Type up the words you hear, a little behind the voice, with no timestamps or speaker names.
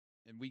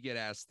and we get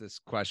asked this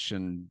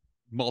question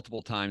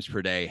multiple times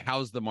per day.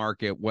 How's the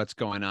market? What's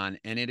going on?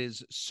 And it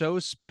is so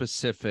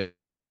specific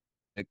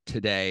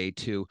today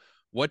to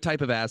what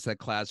type of asset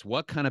class,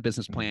 what kind of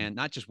business plan,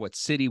 not just what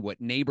city,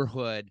 what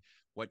neighborhood,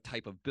 what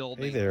type of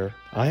building. Hey there,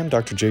 I am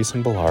Dr.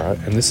 Jason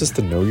Ballara, and this is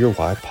the Know Your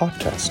Why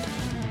podcast,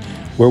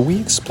 where we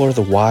explore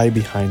the why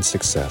behind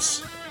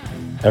success.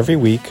 Every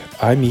week,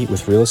 I meet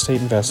with real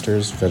estate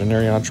investors,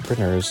 veterinary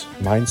entrepreneurs,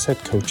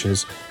 mindset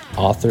coaches,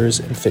 authors,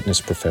 and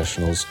fitness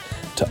professionals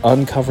to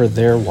uncover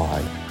their why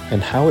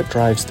and how it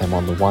drives them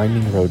on the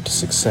winding road to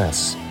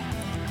success.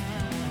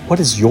 What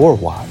is your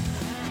why?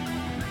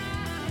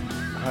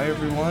 Hi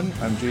everyone,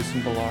 I'm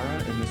Jason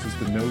Ballara, and this is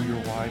the Know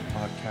Your Why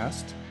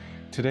podcast.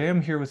 Today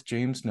I'm here with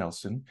James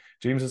Nelson.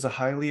 James is a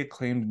highly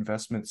acclaimed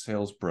investment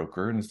sales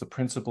broker and is the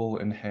principal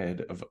and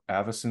head of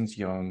Avasons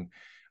Young,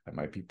 I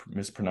might be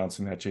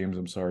mispronouncing that, James,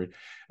 I'm sorry,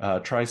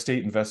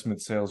 Tri-State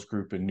Investment Sales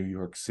Group in New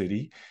York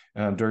City.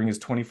 During his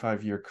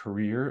 25-year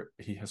career,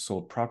 he has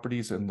sold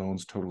properties and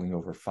loans totaling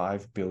over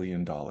 $5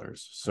 billion.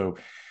 So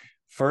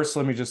first,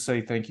 let me just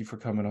say thank you for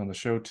coming on the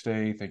show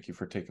today. Thank you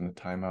for taking the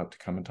time out to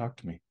come and talk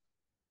to me.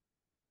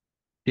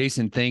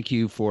 Jason, thank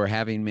you for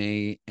having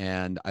me.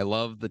 And I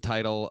love the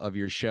title of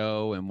your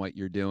show and what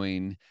you're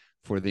doing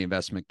for the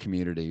investment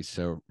community.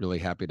 So really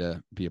happy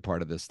to be a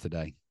part of this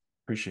today.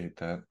 Appreciate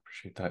that.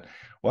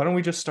 Why don't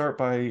we just start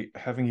by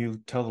having you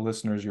tell the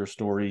listeners your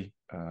story,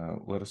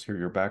 let us hear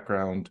your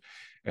background,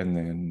 and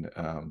then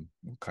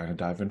we'll kind of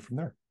dive in from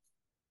there.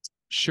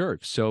 Sure.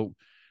 So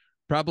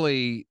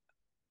probably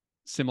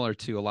similar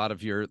to a lot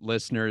of your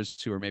listeners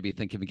who are maybe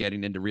thinking of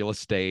getting into real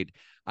estate,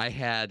 I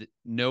had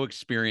no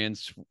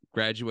experience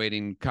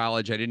graduating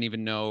college. I didn't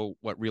even know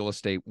what real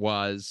estate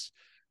was.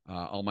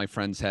 All my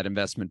friends had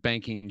investment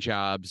banking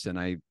jobs, and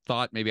I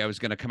thought maybe I was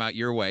going to come out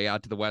your way,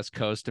 out to the West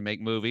Coast to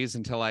make movies,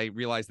 until I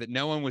realized that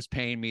no one was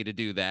paying me to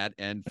do that,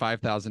 and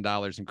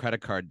 $5,000 in credit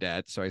card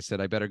debt. So I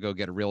said, I better go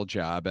get a real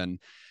job. And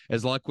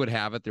as luck would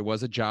have it, there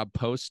was a job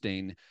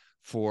posting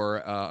for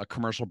a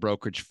commercial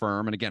brokerage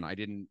firm. And again, I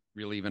didn't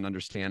really even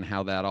understand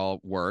how that all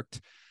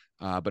worked,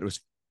 but it was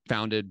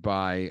co-founded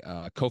by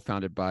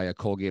a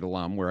Colgate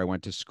alum where I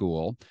went to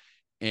school.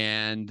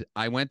 And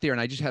I went there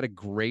and I just had a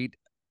great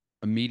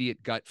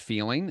immediate gut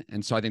feeling.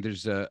 And so I think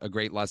there's a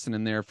great lesson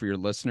in there for your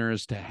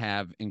listeners to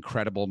have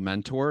incredible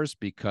mentors,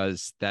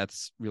 because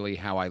that's really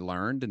how I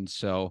learned. And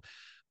so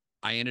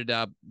I ended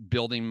up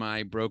building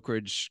my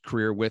brokerage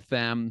career with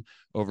them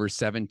over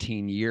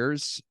 17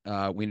 years.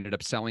 We ended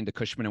up selling to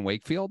Cushman &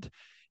 Wakefield.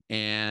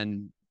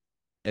 And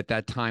at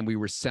that time, we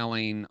were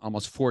selling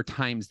almost 4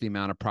 times the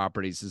amount of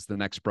properties as the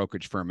next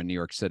brokerage firm in New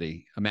York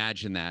City.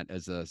 Imagine that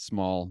as a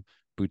small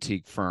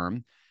boutique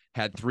firm.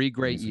 Had 3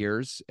 great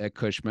years at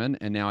Cushman,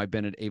 and now I've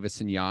been at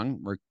Avasons Young.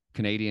 We're a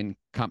Canadian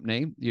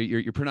company.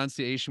 Your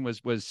pronunciation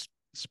was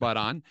spot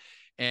on.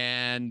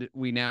 And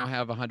we now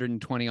have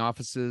 120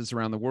 offices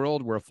around the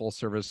world. We're a full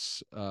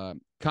service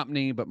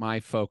company, but my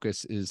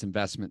focus is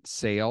investment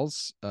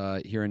sales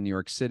here in New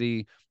York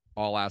City,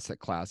 all asset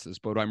classes.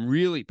 But what I'm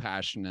really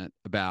passionate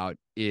about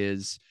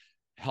is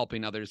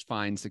helping others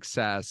find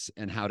success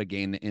and how to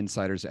gain the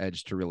insider's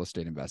edge to real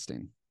estate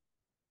investing.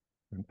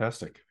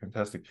 Fantastic.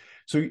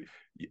 So,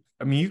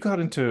 I mean, you got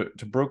into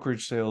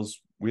brokerage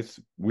sales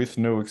with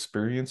no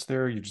experience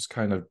there. You just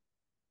kind of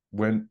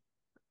went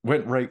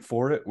right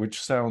for it,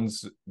 which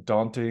sounds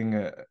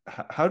daunting.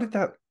 How did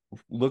that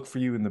look for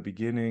you in the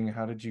beginning?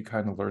 How did you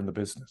kind of learn the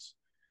business?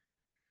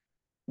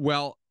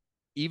 Well,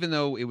 even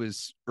though it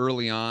was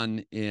early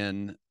on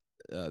in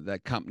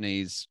that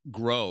company's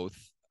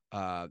growth,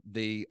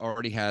 they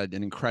already had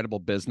an incredible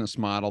business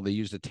model. They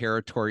used a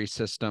territory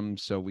system.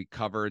 So we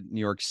covered New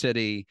York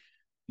City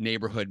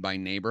neighborhood by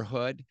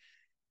neighborhood.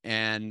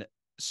 And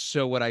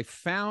so what I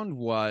found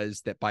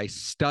was that by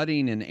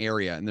studying an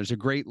area, and there's a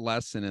great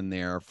lesson in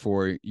there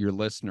for your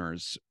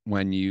listeners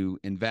when you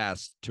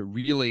invest, to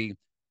really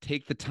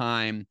take the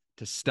time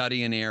to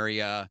study an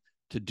area,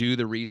 to do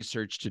the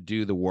research, to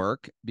do the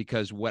work.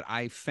 Because what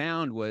I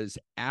found was,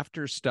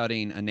 after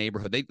studying a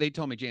neighborhood, they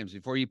told me, James,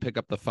 before you pick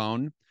up the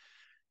phone,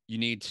 you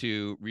need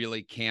to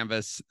really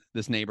canvass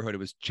this neighborhood. It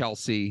was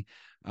Chelsea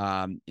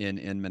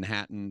in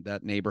Manhattan,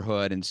 that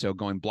neighborhood. And so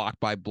going block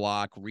by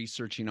block,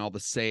 researching all the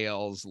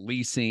sales,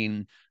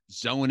 leasing,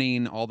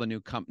 zoning, all the new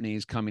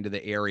companies coming to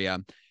the area.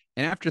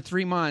 And after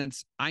 3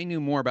 months, I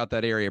knew more about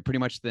that area pretty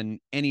much than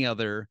any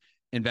other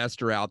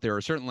investor out there,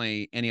 or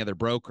certainly any other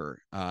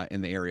broker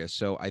in the area.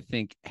 So I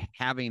think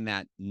having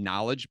that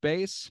knowledge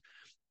base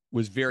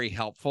was very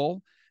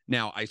helpful.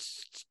 Now, I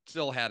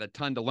still had a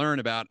ton to learn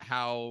about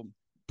how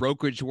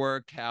brokerage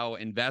worked, how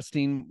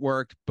investing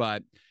worked,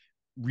 but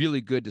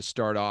really good to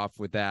start off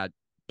with that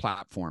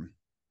platform.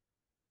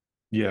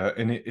 Yeah,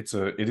 and it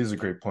is a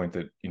great point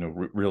that, you know,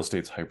 real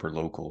estate's hyper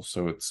local.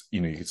 So it's, you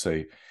know, you could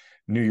say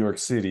New York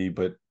City,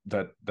 but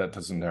that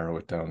doesn't narrow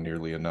it down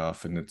nearly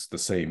enough. And it's the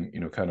same, you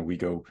know, kind of we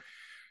go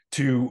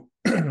to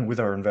with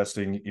our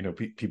investing, you know,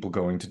 people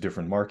going to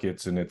different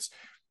markets, and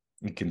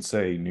you can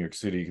say New York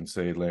City, you can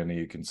say Atlanta,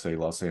 you can say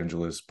Los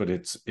Angeles, but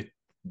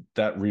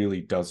that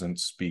really doesn't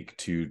speak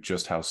to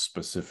just how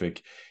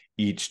specific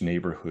each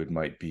neighborhood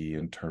might be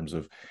in terms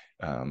of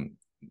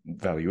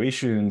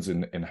valuations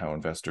and how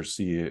investors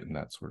see it and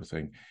that sort of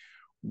thing.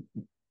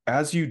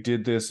 As you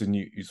did this and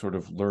you sort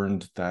of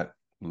learned that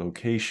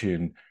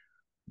location,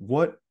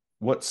 what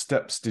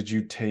steps did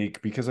you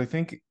take? Because I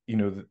think, you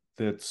know,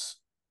 this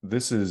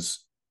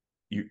is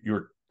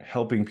you're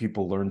helping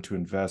people learn to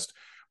invest.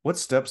 What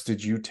steps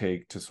did you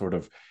take to sort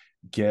of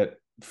get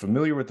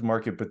familiar with the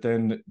market, but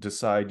then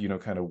decide, you know,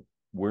 kind of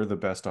where the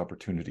best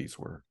opportunities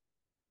were?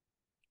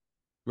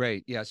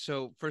 Great. Yeah.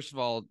 So first of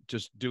all,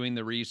 just doing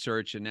the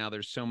research, and now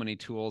there's so many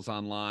tools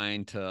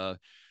online to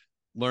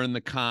learn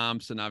the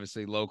comps and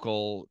obviously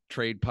local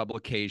trade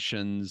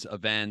publications,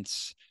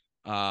 events.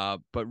 But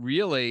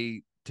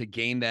really, to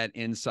gain that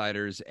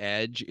insider's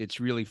edge, it's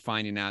really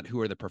finding out who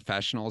are the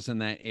professionals in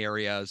that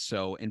area.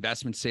 So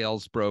investment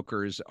sales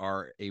brokers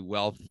are a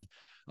wealth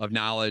of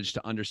knowledge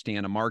to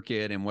understand a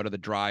market and what are the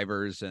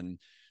drivers. And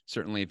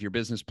certainly if your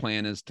business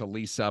plan is to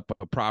lease up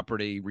a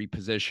property,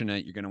 reposition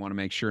it, you're going to want to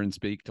make sure and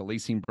speak to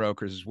leasing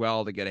brokers as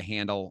well to get a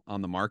handle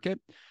on the market.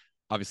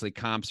 Obviously,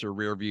 comps are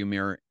rear view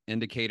mirror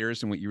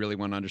indicators, and what you really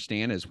want to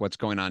understand is what's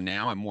going on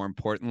now, and more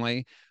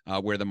importantly,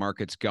 where the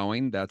market's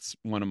going. That's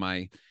one of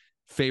my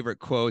favorite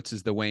quotes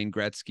is the Wayne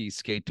Gretzky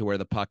skate to where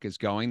the puck is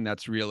going.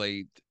 That's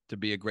really, to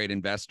be a great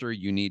investor,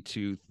 you need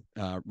to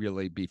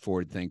really be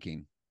forward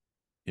thinking.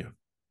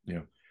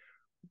 Yeah.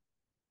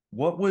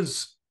 What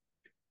was,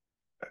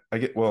 I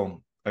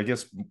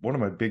guess one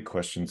of my big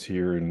questions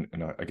here, and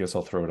I guess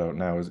I'll throw it out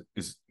now,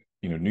 is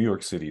you know, New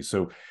York City.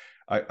 So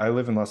I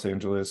live in Los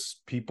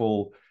Angeles.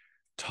 People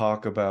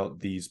talk about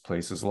these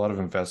places. A lot of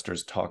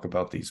investors talk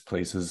about these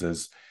places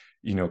as,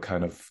 you know,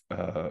 kind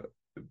of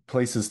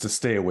places to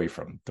stay away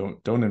from.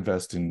 Don't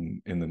invest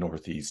in the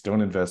Northeast.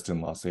 Don't invest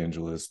in Los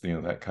Angeles. You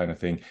know, that kind of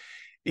thing.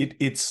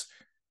 It's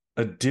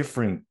a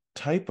different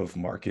type of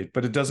market,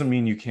 but it doesn't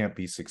mean you can't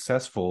be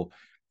successful.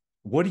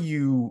 What do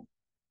you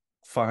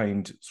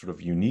find sort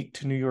of unique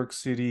to New York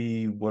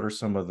City? What are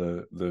some of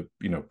the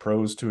you know,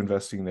 pros to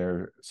investing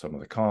there? Some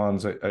of the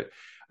cons?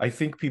 I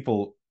think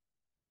people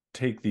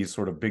take these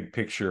sort of big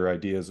picture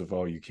ideas of,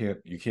 oh, you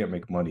can't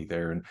make money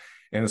there, and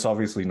it's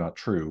obviously not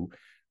true,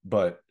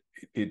 but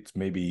it's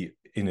maybe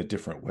in a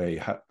different way.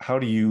 How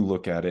do you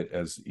look at it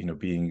as, you know,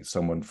 being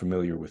someone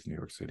familiar with New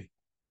York City?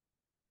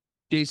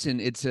 Jason,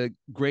 it's a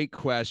great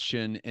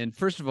question. And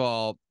first of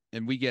all,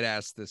 and we get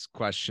asked this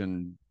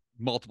question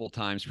multiple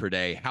times per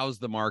day, how's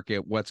the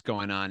market? What's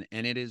going on?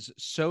 And it is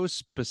so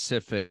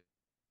specific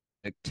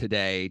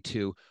today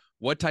to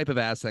what type of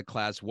asset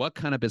class, what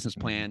kind of business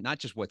plan, not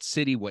just what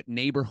city, what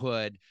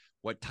neighborhood,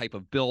 what type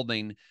of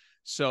building.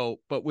 So,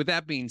 but with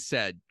that being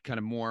said, kind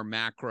of more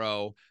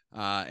macro,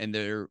 and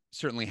there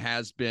certainly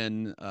has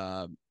been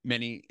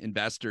many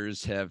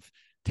investors have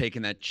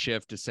taken that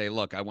shift to say,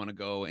 look, I want to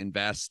go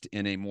invest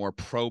in a more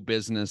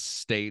pro-business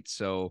state.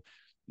 So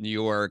New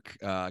York,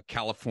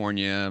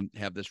 California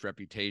have this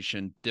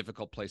reputation,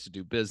 difficult place to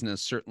do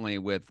business, certainly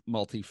with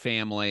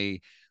multifamily,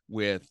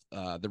 with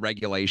the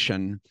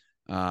regulation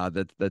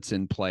that's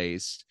in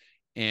place.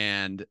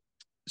 And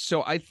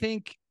so I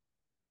think,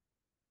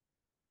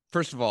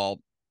 first of all,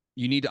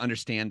 you need to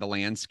understand the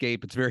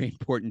landscape. It's very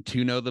important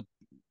to know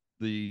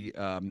the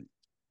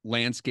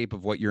landscape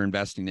of what you're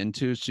investing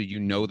into, so you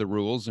know the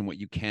rules and what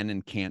you can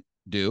and can't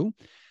do.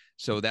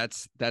 So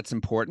that's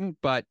important.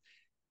 But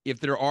if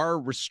there are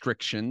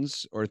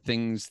restrictions or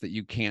things that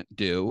you can't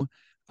do,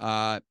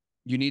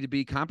 you need to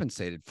be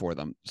compensated for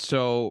them.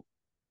 So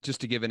just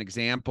to give an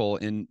example,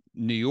 in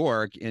New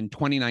York in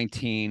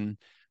 2019,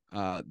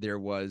 there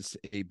was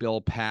a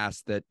bill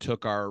passed that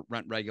took our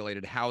rent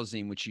regulated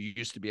housing, which you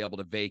used to be able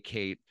to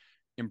vacate,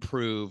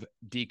 improve,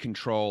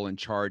 decontrol, and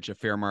charge a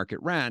fair market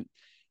rent.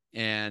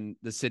 And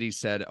the city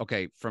said,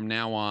 okay, from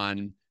now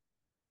on,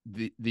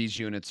 these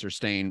units are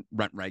staying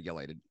rent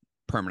regulated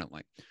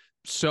permanently.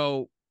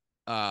 So,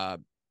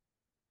 and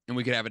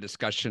we could have a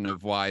discussion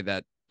of why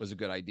that was a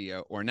good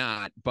idea or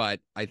not. But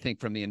I think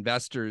from the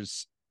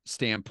investors'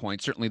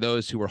 standpoint, certainly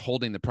those who were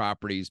holding the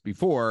properties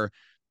before,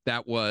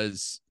 that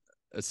was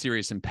a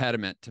serious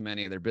impediment to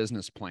many of their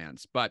business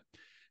plans. But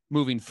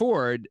moving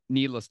forward,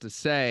 needless to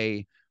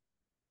say,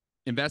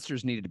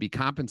 investors needed to be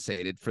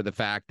compensated for the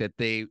fact that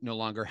they no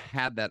longer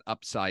had that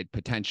upside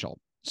potential.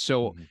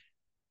 So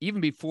even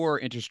before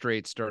interest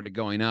rates started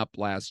going up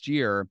last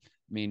year,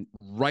 I mean,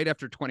 right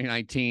after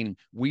 2019,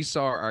 we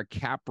saw our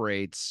cap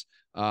rates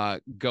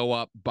go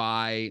up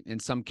by,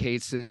 in some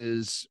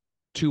cases,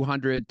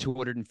 200,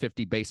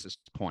 250 basis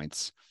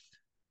points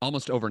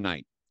almost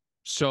overnight.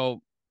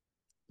 So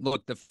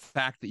look, the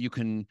fact that you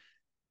can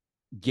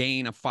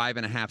gain a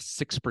 5.5%,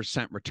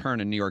 6%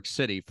 return in New York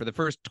City for the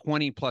first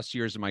 20 plus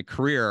years of my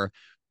career,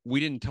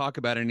 we didn't talk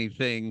about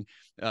anything.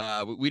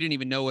 We didn't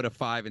even know what a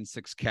 5 and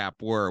 6 cap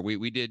were.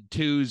 We did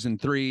 2s and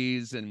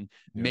 3s and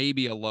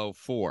maybe a low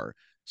 4.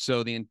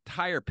 So the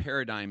entire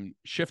paradigm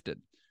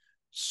shifted.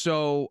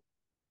 So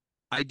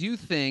I do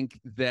think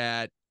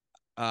that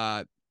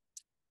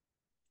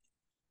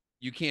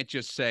you can't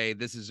just say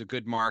this is a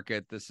good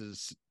market, this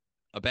is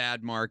a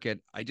bad market.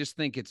 I just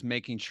think it's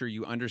making sure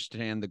you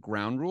understand the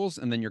ground rules,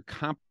 and then you're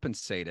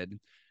compensated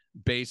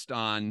based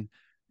on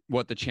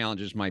what the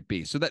challenges might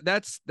be. So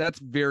that's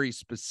very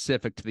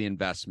specific to the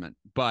investment.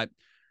 But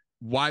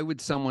why would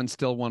someone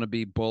still want to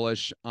be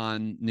bullish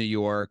on New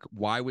York?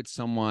 Why would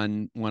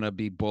someone want to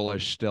be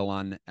bullish still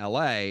on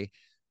LA?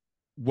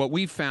 What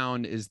we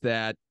found is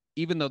that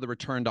even though the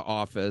return to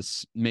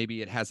office,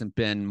 maybe it hasn't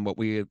been what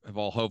we have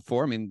all hoped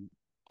for. I mean,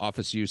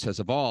 office use has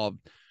evolved,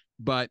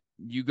 but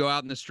you go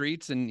out in the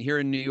streets, and here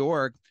in New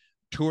York,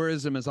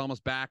 tourism is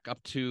almost back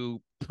up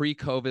to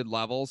pre-COVID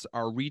levels.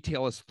 Our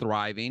retail is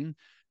thriving.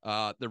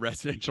 The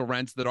residential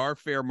rents that are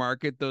fair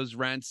market, those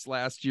rents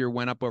last year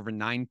went up over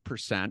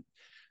 9%.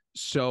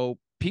 So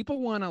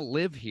people want to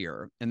live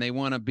here, and they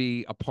want to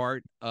be a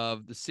part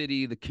of the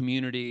city, the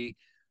community.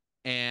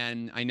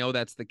 And I know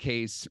that's the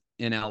case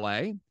in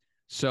LA.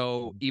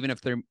 So even if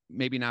they're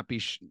maybe not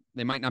be,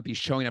 they might not be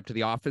showing up to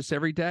the office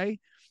every day,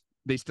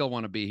 they still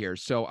want to be here.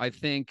 So I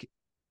think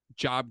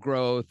job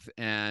growth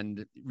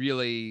and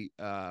really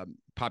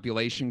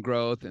population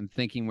growth and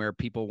thinking where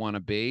people want to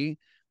be,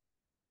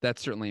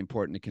 that's certainly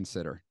important to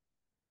consider.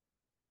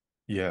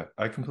 Yeah,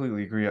 I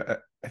completely agree.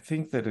 I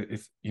think that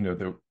if,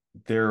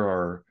 there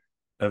are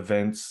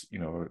events,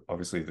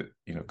 obviously that,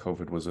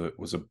 COVID was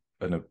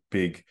a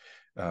big,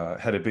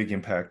 had a big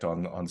impact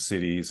on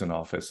cities and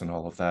office and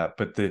all of that.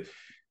 But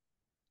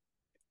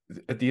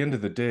at the end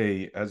of the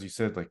day, as you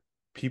said, like,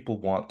 people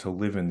want to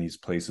live in these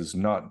places,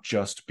 not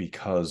just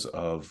because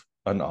of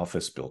an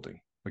office building.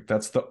 Like,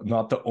 that's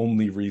not the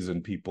only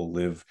reason people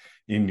live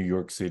in New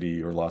York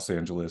City or Los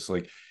Angeles.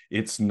 Like,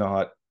 it's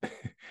not.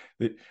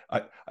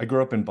 I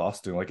grew up in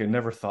Boston. Like, I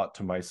never thought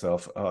to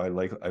myself, oh,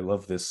 I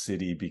love this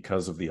city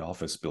because of the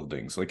office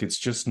buildings. Like, it's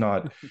just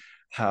not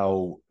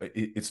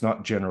it's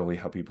not generally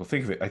how people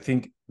think of it. I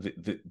think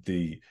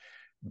the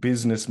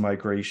business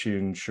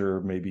migration,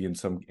 sure, maybe in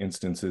some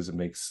instances it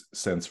makes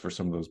sense for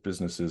some of those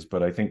businesses,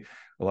 but I think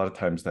a lot of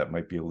times that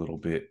might be a little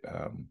bit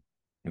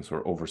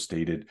sort of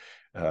overstated.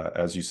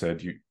 As you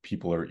said,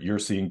 you're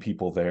seeing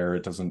people there.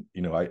 It doesn't,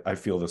 I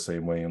feel the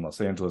same way in Los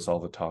Angeles. All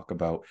the talk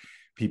about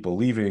people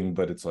leaving,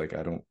 but it's like,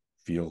 I don't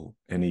feel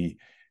any,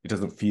 it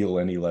doesn't feel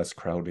any less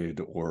crowded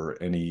or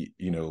any,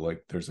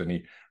 like there's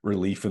any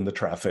relief in the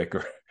traffic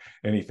or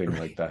anything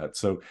like that.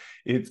 So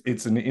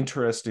it's an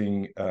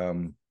interesting,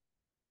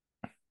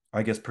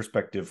 I guess,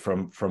 perspective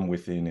from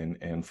within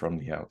and from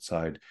the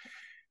outside.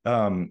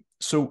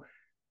 So,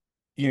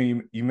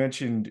 you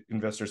mentioned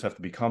investors have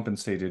to be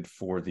compensated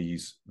for the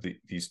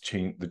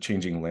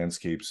changing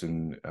landscapes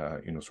and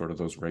sort of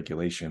those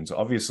regulations.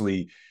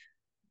 Obviously,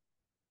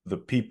 the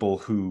people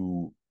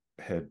who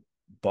had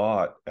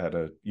bought at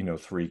a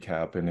 3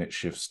 cap and it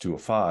shifts to a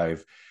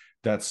 5,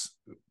 that's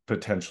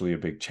potentially a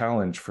big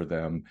challenge for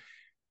them.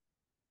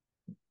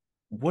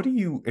 What do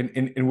you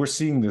and we're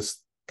seeing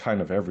this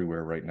kind of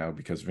everywhere right now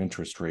because of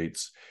interest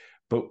rates,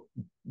 but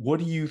what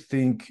do you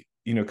think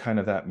kind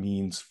of that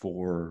means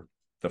for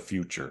the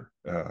future,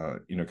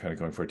 kind of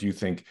going forward? Do you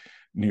think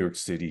New York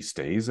City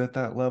stays at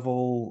that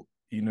level,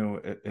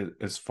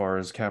 as far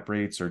as cap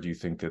rates, or do you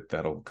think that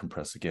that'll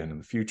compress again in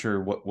the future?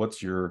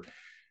 What's your,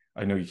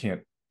 I know you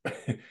can't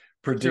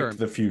predict Sure.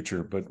 the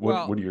future, but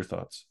what are your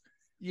thoughts?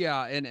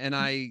 Yeah. And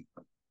I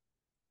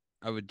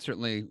would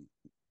certainly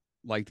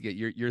like to get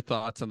your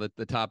thoughts on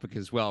the topic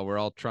as well. We're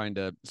all trying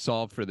to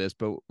solve for this,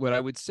 but what I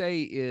would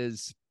say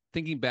is,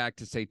 thinking back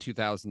to, say,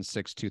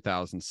 2006,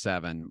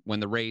 2007,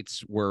 when the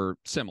rates were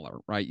similar,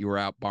 right? You were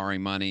out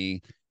borrowing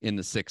money in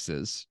the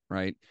 6s,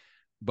 right?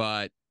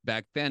 But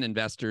back then,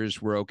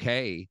 investors were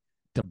okay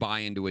to buy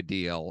into a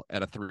deal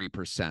at a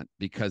 3%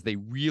 because they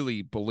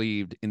really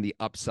believed in the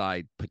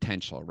upside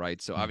potential,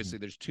 right? So obviously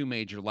there's two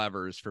major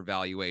levers for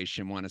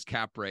valuation. One is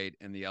cap rate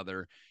and the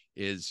other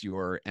is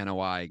your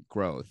NOI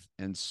growth.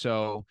 And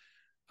so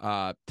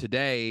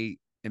today,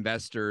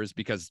 investors,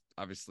 because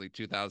obviously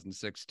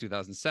 2006,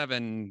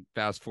 2007,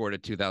 fast forward to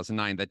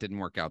 2009, that didn't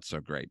work out so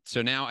great.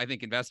 So now I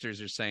think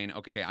investors are saying,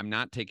 okay, I'm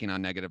not taking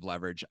on negative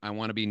leverage. I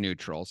want to be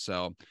neutral.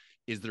 So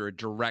is there a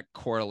direct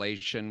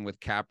correlation with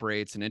cap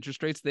rates and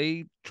interest rates?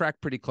 They track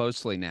pretty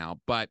closely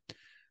now. But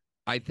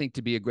I think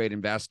to be a great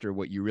investor,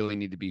 what you really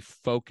need to be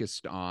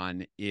focused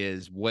on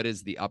is, what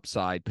is the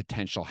upside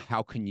potential?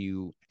 How can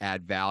you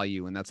add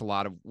value? And that's a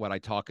lot of what I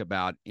talk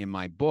about in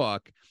my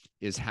book,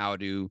 is how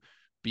to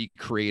be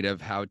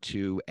creative, how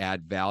to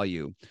add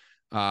value.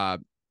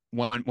 One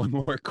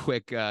more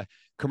quick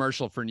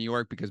commercial for New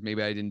York, because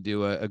maybe I didn't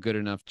do a good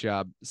enough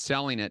job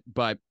selling it,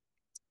 but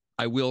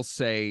I will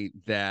say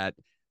that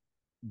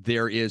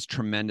there is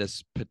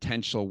tremendous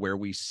potential where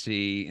we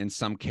see, in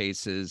some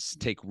cases,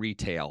 take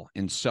retail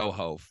in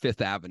Soho,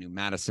 Fifth Avenue,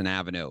 Madison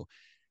Avenue.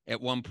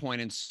 At one point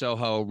in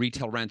Soho,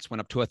 retail rents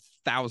went up to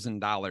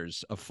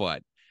 $1,000 a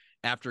foot.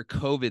 After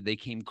COVID, they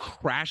came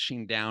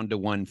crashing down to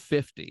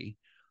 150,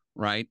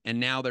 right? And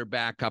now they're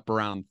back up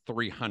around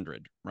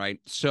 300, right?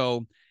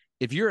 So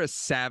if you're a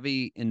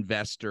savvy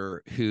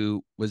investor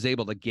who was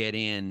able to get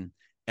in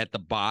at the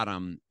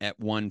bottom at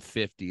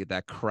 150,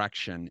 that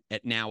correction,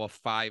 at now a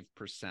 5%,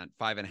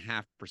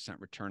 5.5%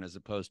 return as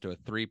opposed to a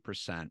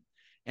 3%.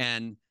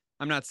 And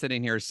I'm not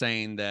sitting here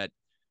saying that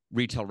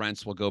retail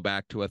rents will go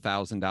back to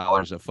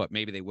 $1,000 a foot.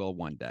 Maybe they will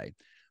one day,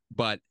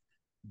 but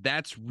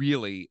that's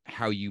really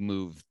how you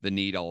move the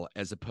needle,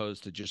 as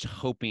opposed to just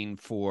hoping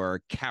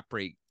for cap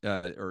rate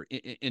or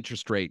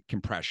interest rate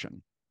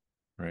compression.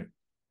 Right.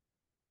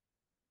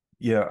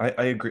 Yeah,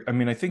 I agree. I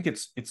mean, I think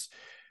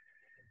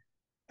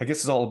I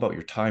guess it's all about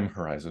your time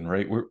horizon,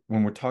 right?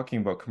 When we're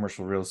talking about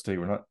commercial real estate,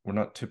 we're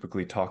not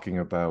typically talking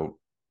about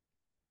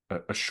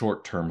a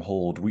short-term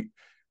hold.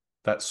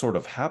 That sort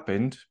of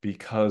happened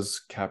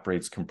because cap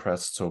rates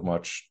compressed so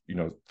much,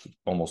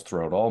 almost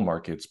throughout all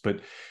markets. But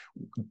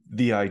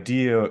the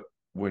idea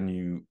when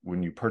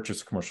you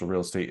purchase commercial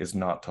real estate is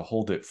not to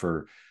hold it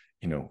for,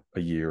 a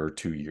year or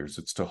 2 years.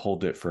 It's to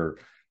hold it for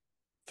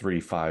 3,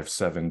 5,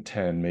 7,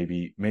 10,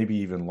 maybe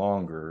even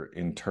longer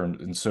in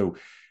terms. And so,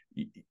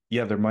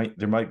 yeah, there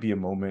might be a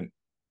moment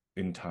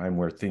in time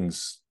where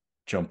things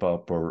jump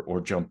up or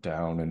jump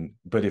down.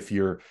 But if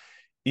you're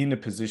in a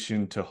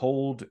position to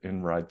hold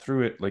and ride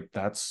through it, like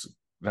that's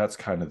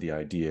kind of the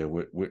idea.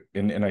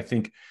 And I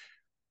think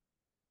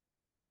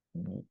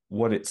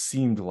what it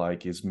seemed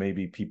like is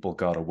maybe people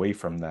got away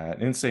from that.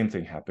 And the same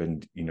thing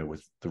happened,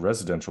 with the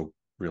residential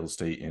real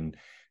estate in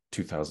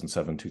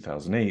 2007,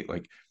 2008.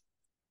 Like,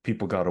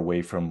 people got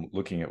away from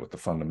looking at what the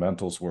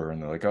fundamentals were,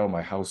 and they're like, oh,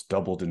 my house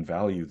doubled in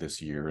value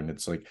this year. And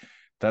it's like,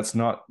 that's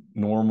not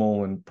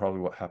normal. And probably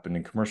what happened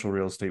in commercial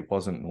real estate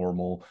wasn't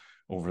normal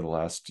over the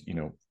last,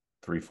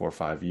 3, 4,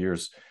 5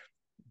 years.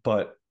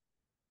 But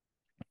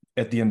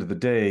at the end of the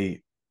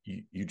day,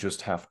 you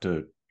just have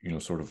to,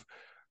 sort of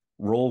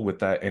roll with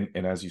that.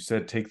 And as you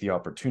said, take the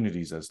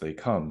opportunities as they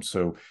come.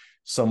 So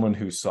someone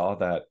who saw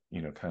that,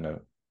 kind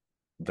of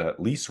that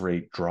lease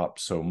rate drop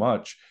so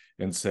much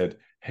and said,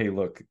 hey,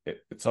 look, at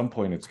some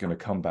point it's going to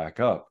come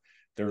back up.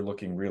 They're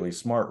looking really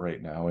smart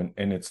right now.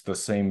 And it's the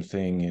same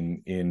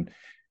thing in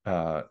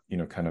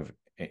kind of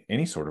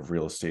any sort of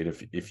real estate.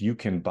 If you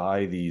can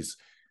buy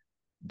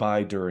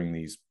during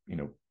these,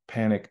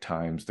 panic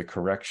times, the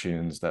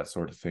corrections, that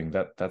sort of thing,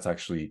 that's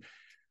actually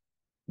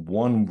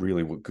one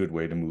really good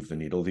way to move the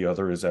needle. The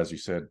other is, as you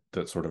said,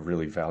 that sort of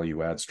really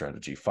value add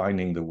strategy,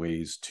 finding the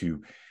ways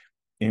to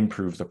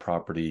improve the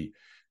property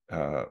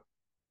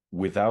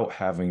without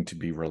having to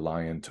be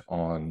reliant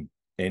on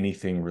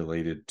anything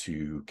related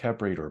to cap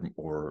rate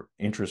or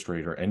interest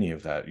rate or any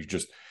of that. You're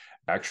just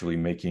actually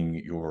making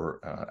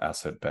your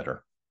asset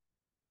better.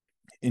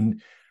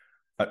 And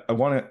I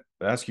want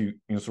to ask you,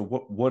 so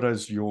what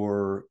is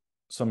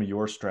some of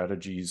your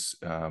strategies?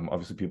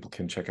 Obviously, people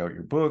can check out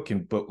your book,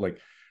 but like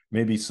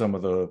maybe some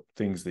of the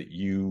things that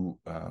you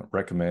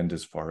recommend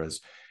as far as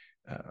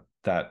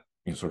that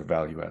sort of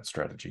value add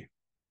strategy.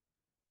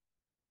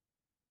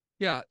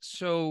 Yeah.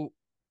 So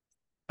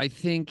I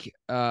think,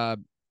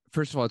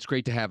 first of all, it's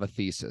great to have a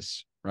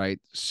thesis, right?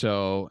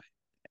 So,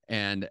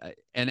 and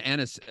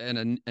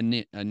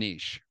a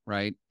niche,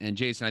 right? And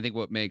Jason, I think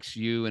what makes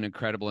you an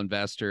incredible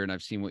investor, and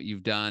I've seen what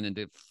you've done, and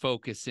to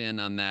focus in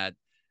on that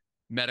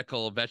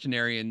medical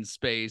veterinarian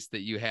space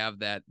that you have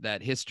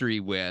that history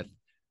with,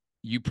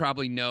 you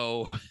probably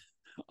know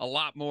a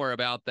lot more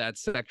about that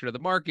sector of the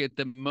market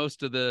than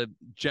most of the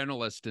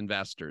generalist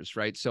investors,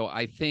 right? So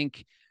I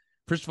think,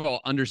 first of all,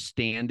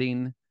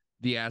 understanding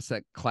the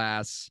asset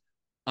class,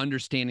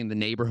 understanding the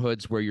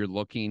neighborhoods where you're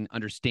looking,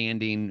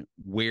 understanding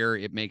where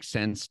it makes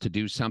sense to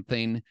do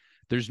something.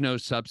 There's no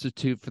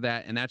substitute for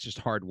that. And that's just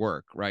hard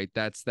work, right?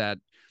 That's that,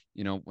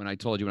 when I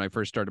told you when I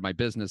first started my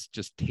business,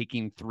 just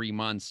taking 3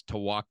 months to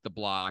walk the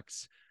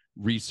blocks,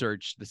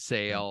 research the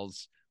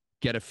sales,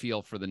 get a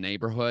feel for the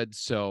neighborhood.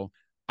 So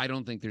I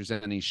don't think there's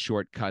any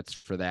shortcuts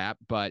for that,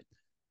 but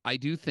I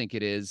do think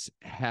it is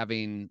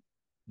having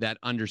that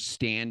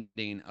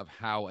understanding of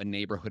how a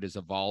neighborhood is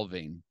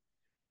evolving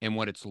and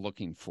what it's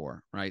looking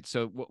for, right?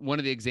 So one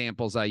of the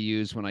examples I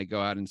use when I go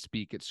out and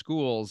speak at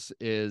schools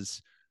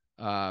is,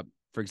 for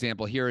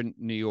example, here in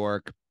New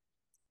York,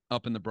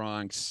 up in the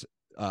Bronx,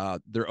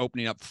 they're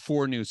opening up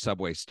 4 new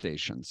subway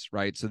stations,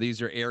 right? So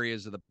these are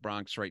areas of the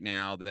Bronx right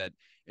now that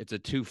it's a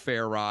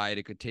 2-fare ride.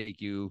 It could take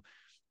you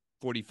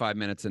 45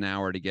 minutes, an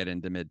hour to get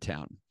into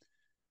Midtown.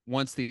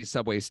 Once these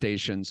subway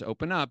stations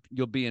open up,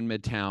 you'll be in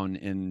Midtown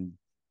in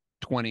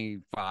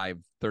 25,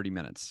 30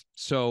 minutes.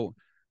 So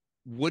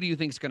what do you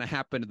think is going to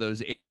happen to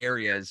those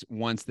areas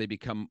once they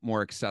become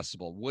more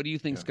accessible? What do you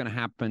think is going to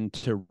happen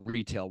to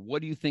retail?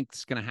 What do you think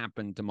is going to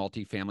happen to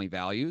multifamily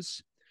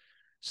values?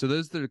 So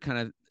those are the kind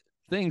of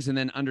things. And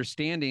then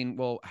understanding,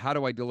 well, how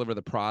do I deliver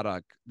the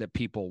product that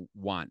people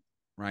want,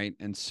 right?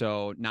 And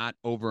so not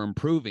over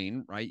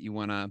improving, right? You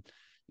want to,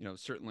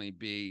 certainly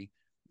be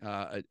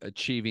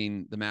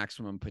achieving the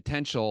maximum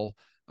potential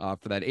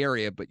for that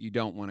area, but you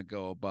don't want to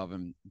go above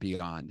and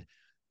beyond.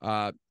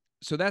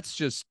 So that's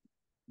just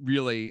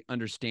really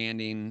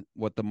understanding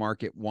what the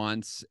market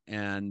wants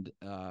and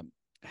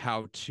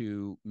how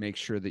to make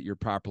sure that you're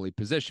properly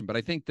positioned. But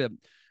I think that,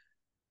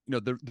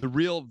 the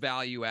real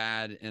value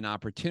add and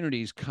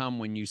opportunities come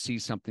when you see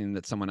something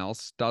that someone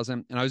else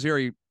doesn't. And I was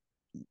very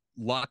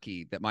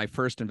lucky that my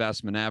first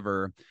investment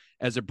ever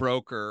as a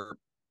broker,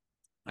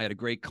 I had a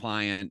great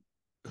client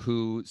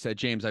who said,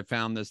 James, I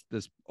found this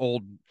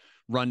old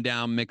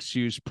rundown mixed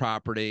use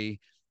property.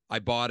 I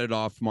bought it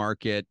off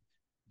market.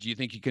 Do you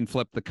think you can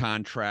flip the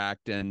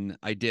contract? And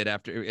I did.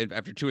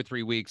 After 2 or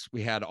 3 weeks,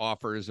 we had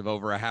offers of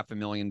over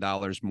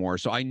 $500,000 more.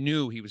 So I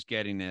knew he was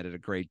getting it at a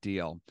great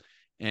deal.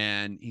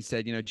 And he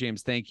said,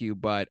 James, thank you,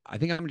 but I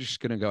think I'm just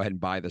going to go ahead and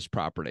buy this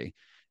property.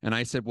 And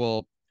I said,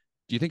 well,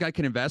 do you think I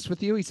can invest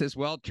with you? He says,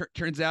 well,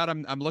 turns out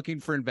I'm looking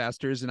for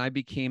investors, and I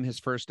became his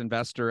first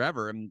investor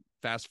ever. And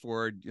fast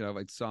forward,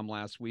 I saw him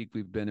last week.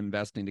 We've been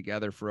investing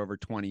together for over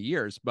 20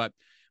 years. But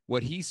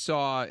what he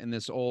saw in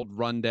this old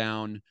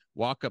rundown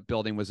walk-up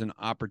building was an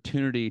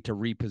opportunity to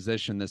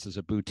reposition this as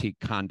a boutique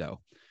condo,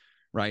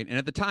 right? And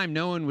at the time,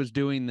 no one was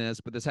doing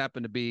this, but this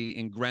happened to be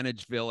in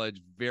Greenwich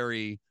Village,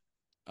 very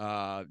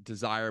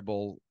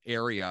desirable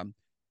area,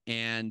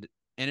 and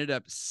ended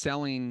up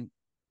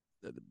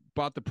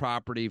bought the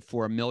property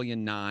for $1.9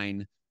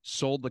 million,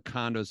 sold the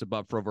condos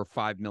above for over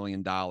 $5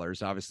 million.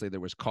 Obviously, there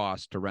was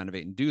cost to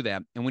renovate and do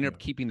that. And we ended up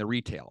keeping the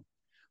retail.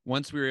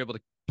 Once we were able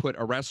to put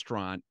a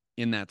restaurant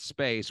in that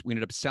space, we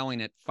ended up selling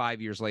it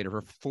 5 years later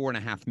for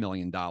 $4.5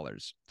 million.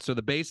 So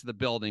the base of the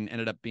building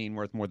ended up being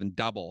worth more than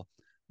double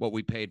what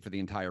we paid for the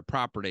entire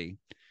property.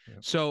 Yep.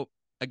 So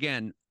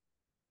again,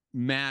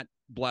 Matt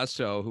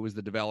Blesso, who was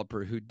the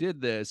developer who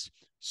did this,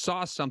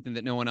 saw something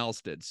that no one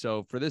else did.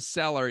 So for this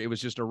seller, it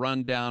was just a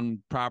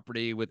rundown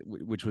property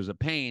which was a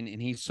pain, and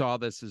he saw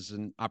this as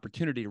an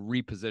opportunity to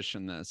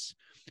reposition this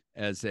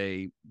as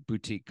a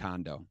boutique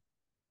condo.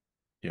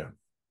 Yeah.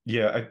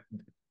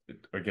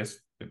 I guess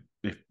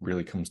it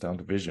really comes down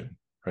to vision,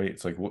 right?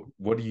 It's like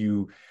what do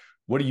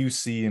you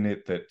see in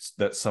it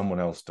that someone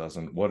else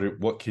doesn't?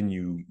 What can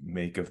you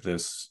make of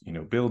this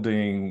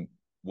building?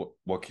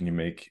 What can you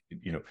make,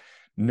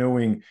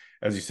 knowing,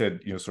 as you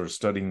said, sort of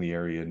studying the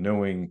area,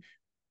 knowing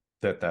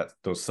that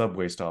those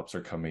subway stops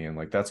are coming in,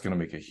 like that's going to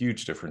make a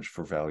huge difference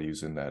for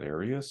values in that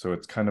area. So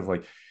it's kind of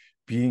like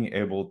being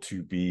able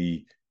to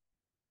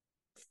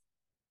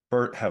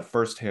have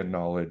firsthand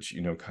knowledge,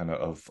 kind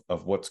of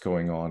what's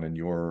going on in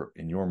your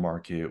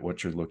market,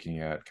 what you're looking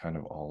at, kind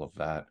of all of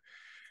that.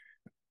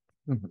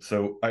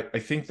 So I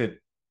think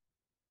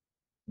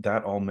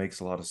that all makes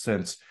a lot of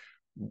sense.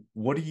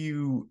 What do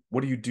you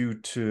do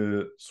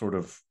to sort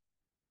of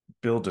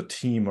build a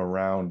team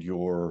around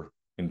your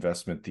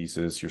investment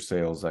thesis, your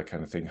sales, that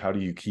kind of thing? How do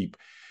you keep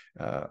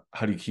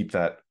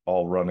that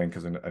all running?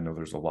 Because I know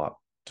there's a lot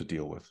to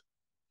deal with.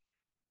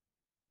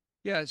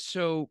 Yeah.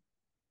 So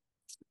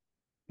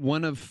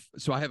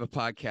I have a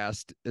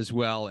podcast as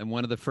well. And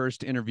one of the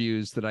first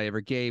interviews that I ever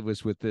gave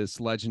was with this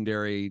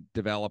legendary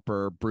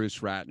developer, Bruce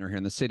Ratner, here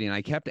in the city. And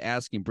I kept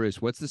asking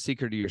Bruce, what's the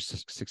secret to your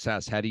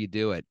success? How do you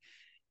do it?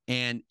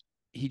 And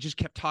he just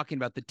kept talking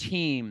about the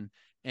team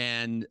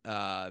and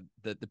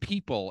the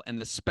people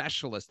and the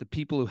specialists, the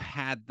people who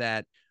had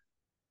that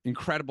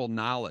incredible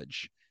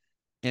knowledge.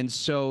 And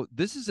so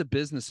this is a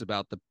business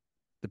about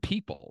the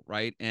people,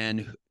 right?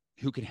 And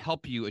who can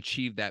help you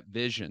achieve that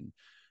vision.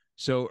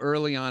 So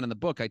early on in the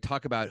book, I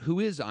talk about who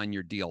is on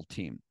your deal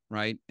team,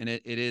 right? And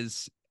it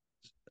is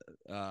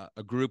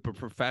a group of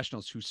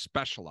professionals who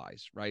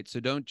specialize, right? So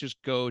don't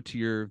just go to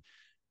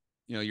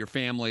your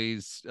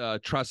family's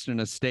trust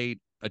and estate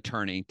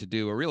attorney to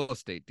do a real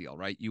estate deal,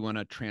 right? You want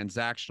a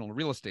transactional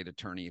real estate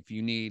attorney. If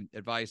you need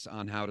advice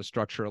on how to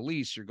structure a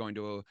lease, you're going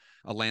to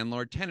a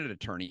landlord tenant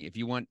attorney. If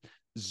you want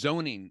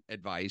zoning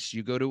advice,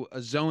 you go to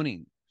a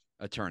zoning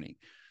attorney.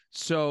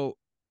 So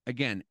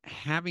again,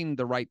 having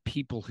the right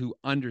people who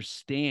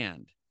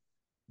understand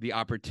the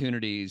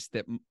opportunities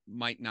that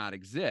might not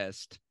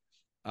exist,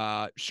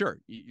 sure,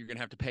 you're going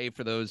to have to pay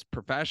for those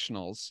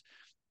professionals,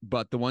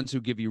 but the ones who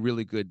give you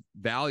really good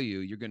value,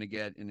 you're going to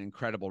get an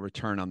incredible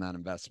return on that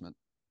investment.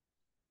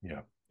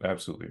 Yeah,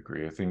 absolutely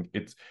agree. I think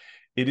it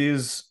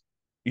is,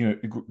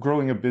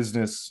 growing a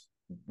business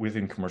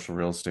within commercial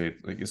real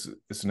estate, like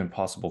it's an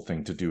impossible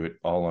thing to do it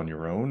all on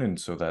your own. And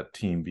so that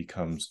team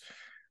becomes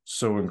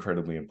so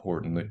incredibly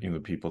important, that the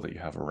people that you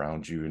have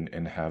around you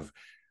and have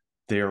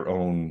their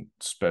own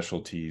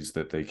specialties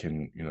that they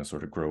can,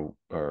 sort of grow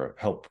or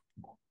help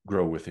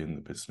grow within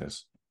the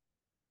business.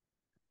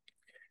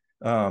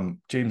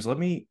 James, let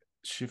me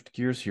shift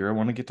gears here. I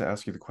want to get to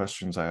ask you the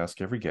questions I ask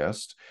every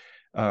guest.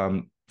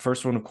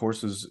 First one, of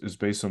course, is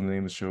based on the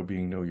name of the show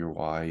being Know Your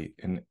Why.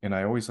 And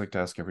I always like to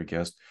ask every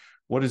guest,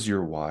 what is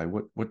your why?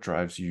 What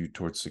drives you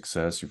towards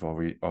success? You've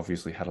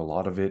obviously had a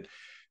lot of it.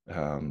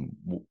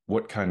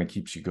 What kind of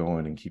keeps you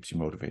going and keeps you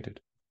motivated?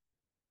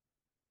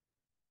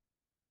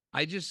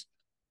 I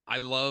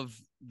love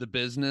the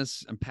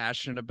business. I'm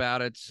passionate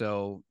about it.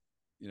 So,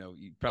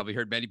 you probably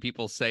heard many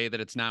people say that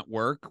it's not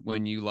work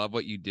when you love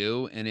what you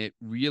do. And it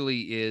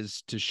really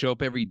is to show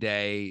up every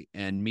day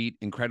and meet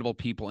incredible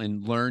people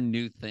and learn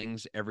new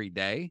things every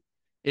day.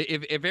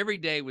 If every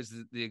day was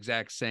the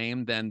exact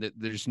same, then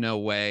there's no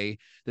way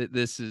that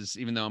this is,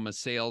 even though I'm a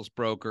sales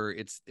broker,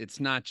 it's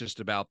not just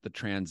about the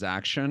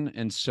transaction.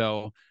 And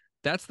so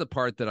that's the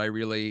part that I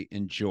really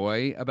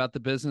enjoy about the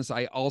business.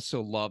 I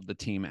also love the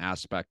team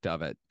aspect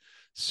of it.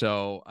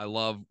 So I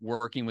love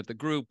working with the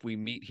group. We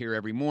meet here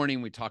every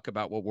morning. We talk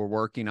about what we're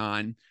working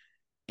on.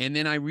 And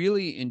then I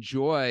really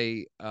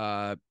enjoy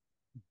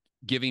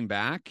giving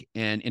back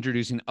and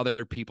introducing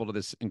other people to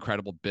this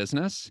incredible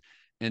business.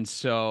 And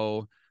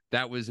so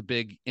that was a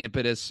big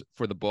impetus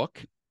for the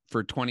book.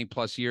 For 20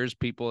 plus years,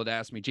 people had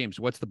asked me, James,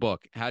 what's the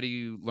book? How do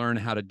you learn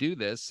how to do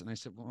this? And I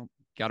said, well,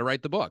 got to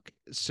write the book.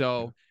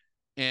 So,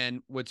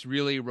 and what's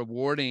really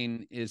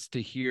rewarding is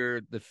to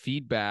hear the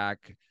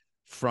feedback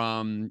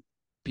from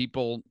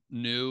people,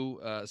 new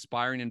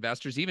aspiring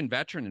investors, even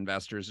veteran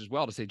investors as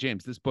well, to say,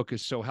 James, this book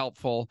is so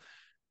helpful.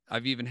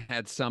 I've even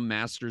had some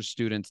master's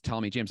students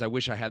tell me, James, I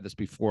wish I had this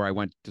before I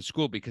went to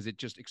school, because it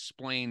just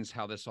explains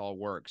how this all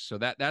works. So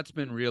that's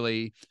been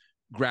really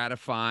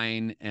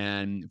gratifying.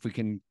 And if we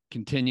can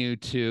continue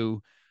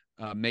to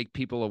make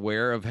people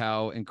aware of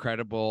how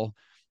incredible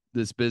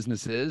this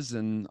business is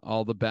and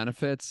all the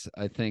benefits,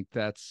 I think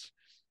that's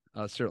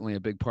certainly a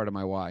big part of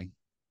my why.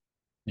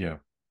 Yeah.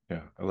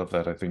 Yeah. I love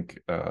that. I think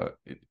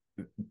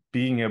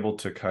being able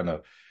to kind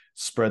of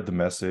spread the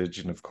message,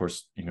 and of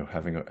course,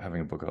 having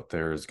a book out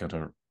there is going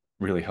to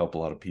really help a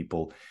lot of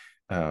people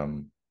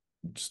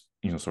just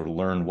sort of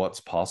learn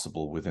what's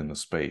possible within the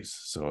space.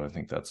 So I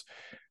think that's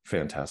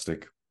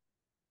fantastic.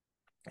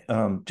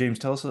 James,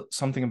 tell us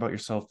something about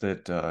yourself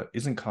that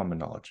isn't common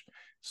knowledge,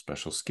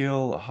 special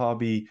skill, a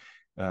hobby,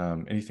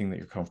 anything that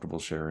you're comfortable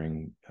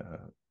sharing,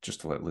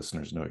 just to let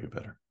listeners know you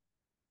better.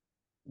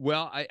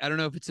 Well, I don't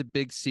know if it's a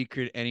big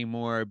secret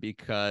anymore,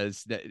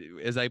 because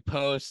as I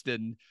post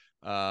and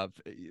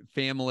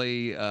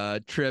family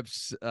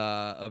trips,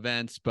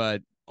 events,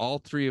 but all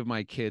three of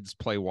my kids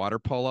play water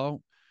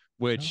polo,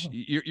 which Oh,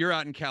 you're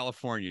out in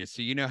California,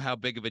 so you know how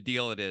big of a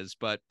deal it is.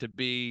 But to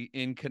be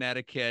in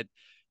Connecticut,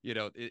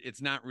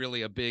 it's not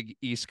really a big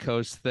East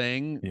Coast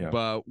thing, yeah.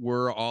 but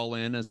we're all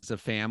in as a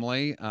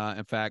family.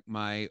 In fact,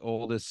 my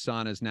oldest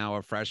son is now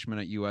a freshman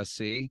at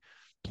USC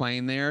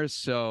playing there.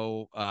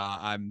 So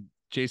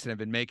Jason, I've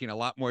been making a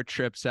lot more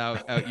trips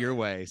out your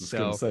way. I was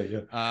gonna So say,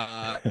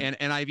 yeah.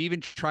 and I've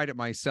even tried it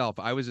myself.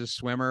 I was a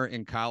swimmer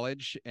in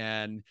college,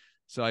 and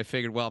so I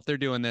figured, well, if they're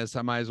doing this,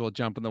 I might as well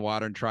jump in the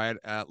water and try it.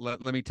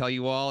 Let me tell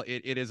you all,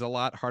 it is a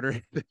lot harder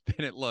than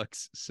it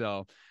looks.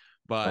 So,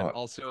 but Oh,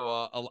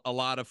 also a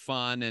lot of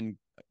fun, and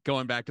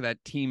going back to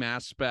that team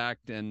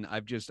aspect. And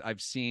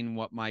I've seen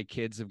what my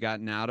kids have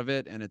gotten out of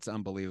it, and it's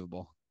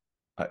unbelievable.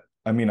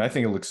 I mean, I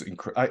think it looks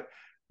incredible.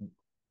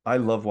 I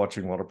love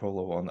watching water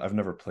polo on. I've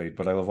never played,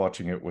 but I love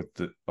watching it with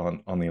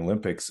on the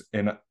Olympics,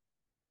 and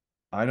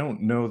I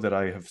don't know that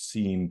I have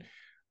seen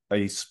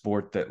a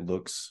sport that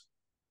looks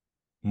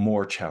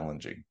more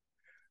challenging.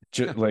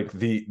 Just like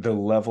the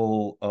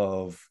level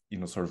of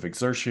sort of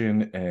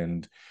exertion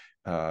and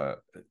uh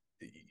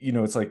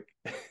it's like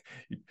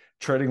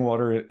treading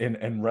water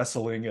and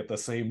wrestling at the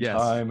same Yes.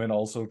 time, and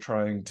also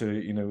trying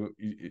to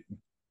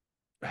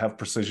have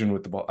precision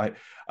with the ball. I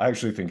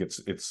actually think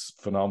it's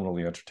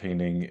phenomenally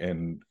entertaining,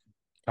 and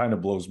kind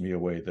of blows me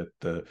away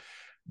that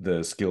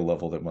the skill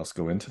level that must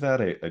go into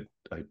that.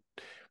 I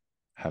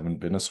haven't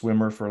been a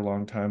swimmer for a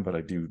long time, but I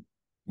do.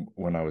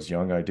 When I was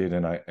young, I did,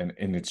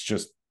 and it's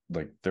just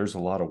like there's a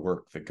lot of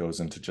work that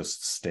goes into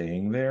just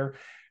staying there,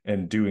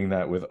 and doing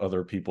that with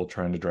other people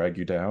trying to drag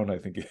you down, I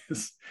think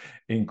is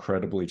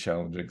incredibly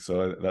challenging.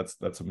 So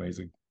that's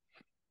amazing.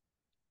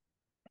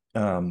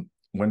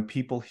 When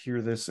people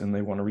hear this and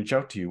they want to reach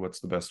out to you, what's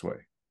the best way?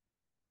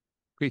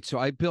 Great. So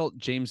I built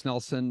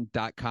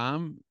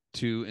jamesnelson.com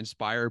to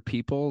inspire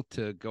people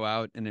to go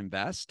out and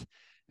invest.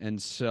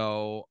 And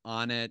so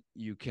on it,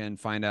 you can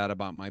find out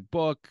about my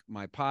book,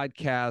 my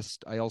podcast.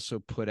 I also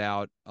put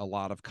out a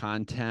lot of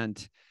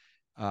content,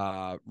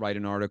 write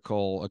an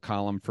article, a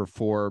column for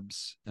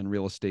Forbes and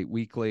Real Estate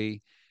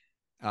Weekly,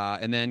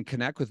 and then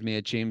connect with me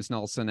at James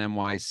Nelson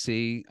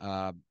NYC,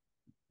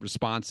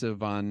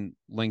 responsive on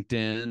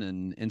LinkedIn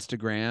and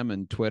Instagram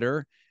and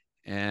Twitter.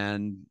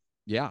 And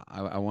yeah,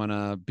 I want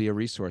to be a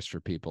resource for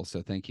people.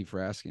 So thank you for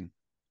asking.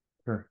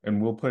 Sure.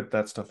 And we'll put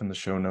that stuff in the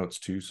show notes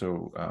too,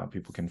 so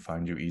people can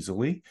find you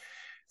easily.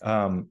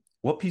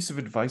 What piece of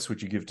advice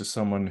would you give to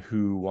someone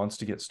who wants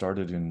to get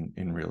started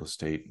in real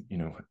estate?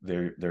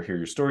 They're hear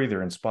your story,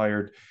 they're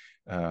inspired.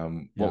 What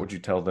Yeah. would you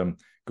tell them?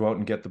 Go out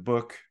and get the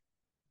book,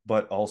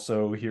 but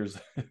also here's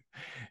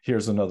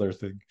here's another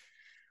thing.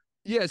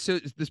 Yeah. So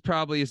this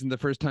probably isn't the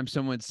first time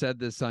someone said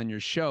this on your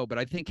show, but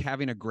I think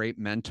having a great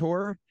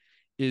mentor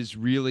is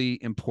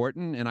really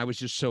important. And I was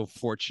just so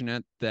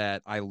fortunate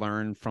that I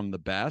learned from the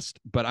best.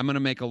 But I'm going to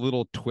make a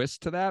little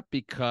twist to that,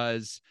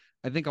 because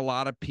I think a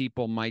lot of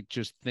people might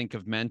just think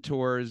of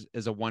mentors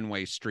as a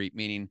one-way street,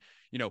 meaning,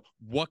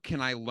 what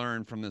can I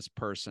learn from this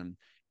person?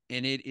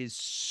 And it is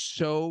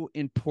so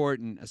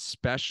important,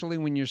 especially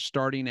when you're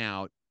starting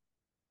out,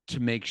 to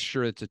make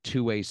sure it's a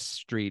two-way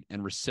street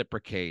and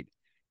reciprocate.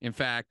 In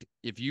fact,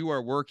 if you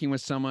are working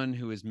with someone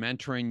who is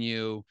mentoring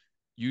you,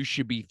 you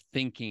should be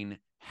thinking,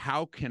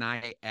 how can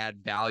I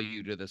add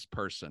value to this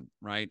person,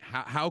 right?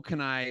 How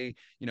can I,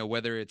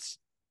 whether it's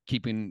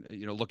keeping,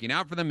 looking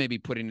out for them, maybe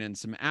putting in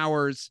some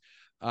hours.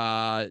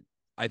 I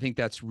think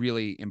that's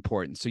really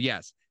important. So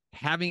yes,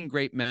 having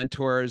great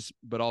mentors,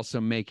 but also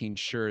making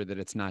sure that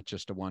it's not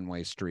just a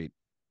one-way street.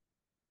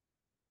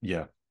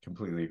 Yeah,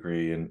 completely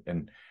agree.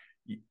 And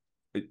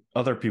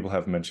other people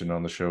have mentioned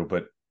on the show,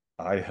 but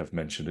I have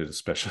mentioned it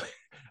especially.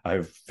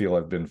 I feel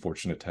I've been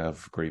fortunate to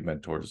have great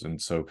mentors,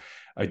 and so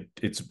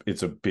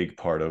it's a big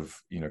part of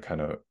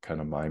kind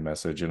of my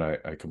message, and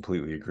I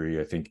completely agree.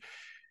 I think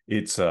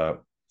it's a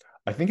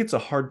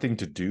hard thing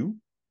to do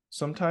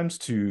sometimes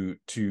to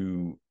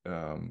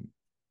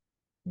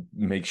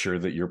make sure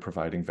that you're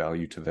providing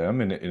value to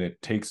them, and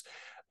it takes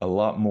a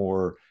lot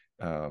more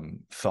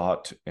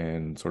thought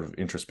and sort of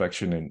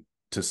introspection and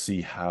to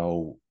see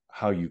how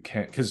you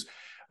can, because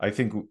I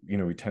think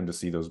we tend to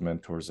see those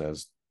mentors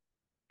as,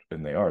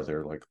 and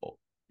they're like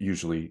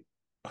usually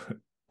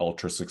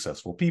ultra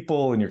successful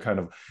people, and you're kind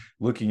of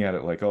looking at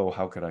it like, oh,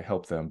 how could I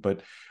help them?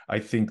 But I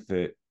think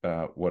that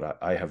what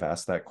I have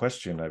asked that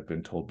question, I've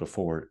been told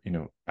before,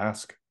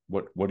 ask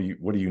what do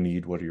you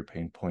need, what are your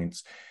pain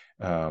points,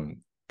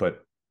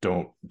 but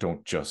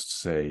don't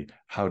just say,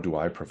 how do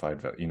I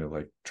provide value,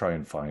 like try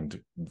and find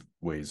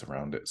ways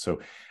around it. So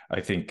I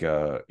think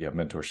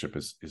mentorship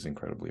is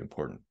incredibly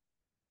important.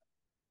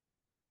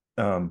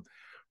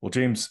 Well,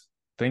 James,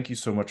 thank you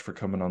so much for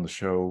coming on the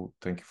show.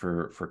 Thank you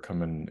for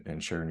coming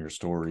and sharing your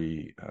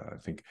story. I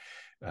think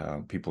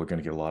people are going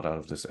to get a lot out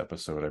of this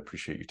episode. I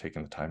appreciate you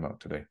taking the time out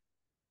today.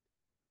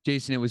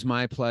 Jason, it was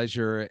my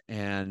pleasure,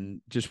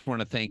 and just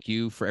want to thank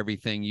you for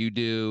everything you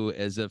do.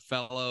 As a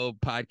fellow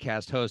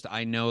podcast host,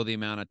 I know the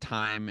amount of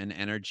time and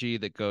energy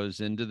that goes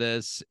into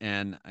this,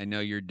 and I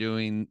know you're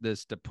doing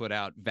this to put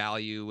out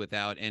value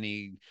without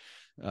any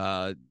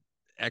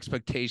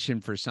expectation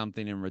for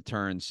something in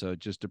return. So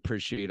just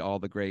appreciate all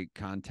the great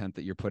content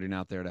that you're putting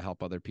out there to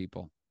help other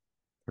people.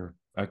 Sure.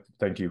 I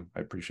thank you.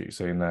 I appreciate you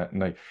saying that.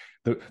 And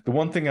the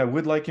one thing I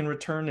would like in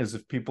return is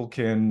if people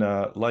can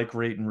like,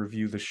 rate, and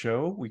review the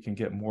show, we can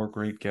get more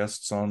great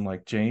guests on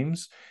like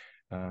James.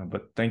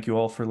 But thank you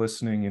all for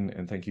listening,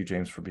 and thank you,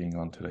 James, for being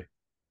on today.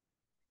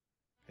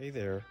 Hey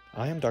there,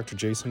 I am Dr.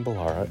 Jason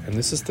Ballara, and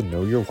this is the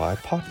Know Your Why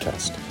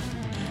podcast,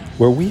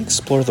 where we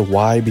explore the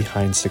why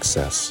behind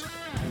success.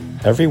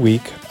 Every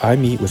week, I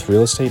meet with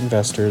real estate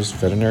investors,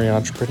 veterinary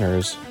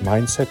entrepreneurs,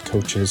 mindset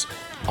coaches,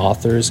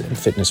 authors, and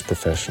fitness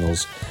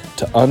professionals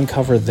to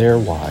uncover their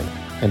why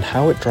and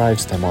how it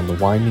drives them on the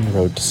winding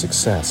road to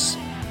success.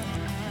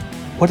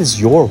 What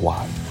is your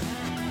why?